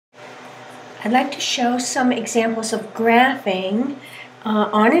I'd like to show some examples of graphing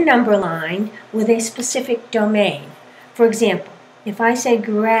on a number line with a specific domain. For example, if I say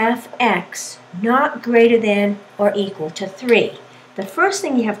graph x not greater than or equal to 3, the first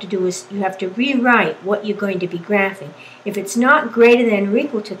thing you have to do is you have to rewrite what you're going to be graphing. If it's not greater than or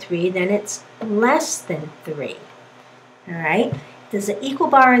equal to 3, then it's less than 3. All right? There's an equal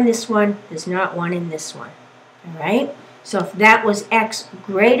bar in this one. There's not one in this one. All right? So if that was x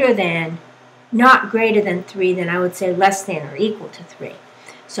greater than, not greater than 3, then I would say less than or equal to 3.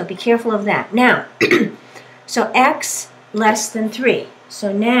 So be careful of that. Now, so x less than 3.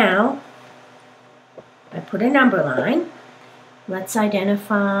 So now, I put a number line. Let's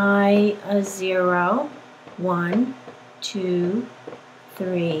identify a 0, 1, 2,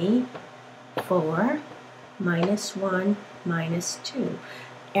 3, 4, minus 1, minus 2.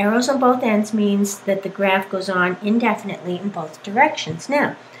 Arrows on both ends means that the graph goes on indefinitely in both directions.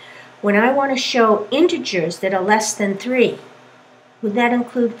 Now, when I want to show integers that are less than 3, would that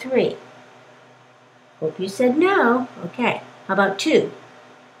include 3? Hope you said no. Okay. How about 2?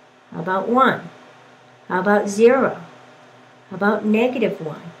 How about 1? How about 0? How about negative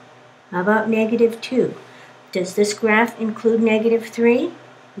 1? How about negative 2? Does this graph include negative 3?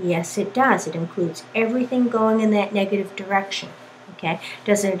 Yes, it does. It includes everything going in that negative direction. Okay.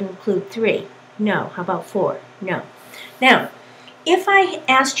 Does it include 3? No. How about 4? No. Now, if I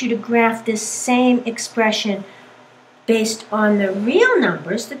asked you to graph this same expression based on the real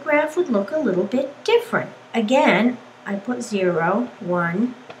numbers, the graph would look a little bit different. Again, I put 0,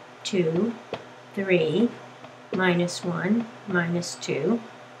 1, 2, 3, minus 1, minus 2.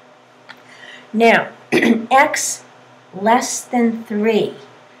 Now, x less than 3.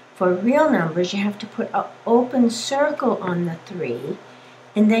 For real numbers, you have to put an open circle on the 3,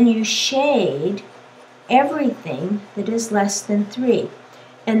 and then you shade everything that is less than 3.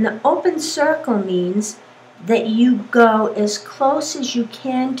 And the open circle means that you go as close as you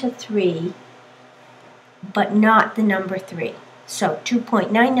can to 3, but not the number 3. So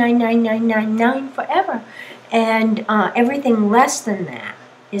 2.999999 forever. And everything less than that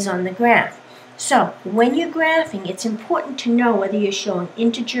is on the graph. So when you're graphing, it's important to know whether you're showing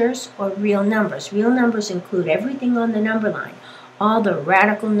integers or real numbers. Real numbers include everything on the number line. All the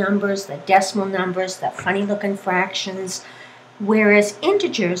radical numbers, the decimal numbers, the funny-looking fractions, whereas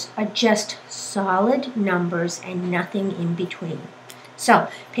integers are just solid numbers and nothing in between. So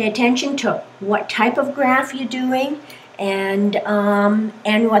pay attention to what type of graph you're doing and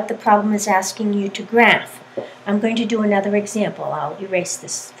what the problem is asking you to graph. I'm going to do another example. I'll erase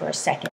this for a second.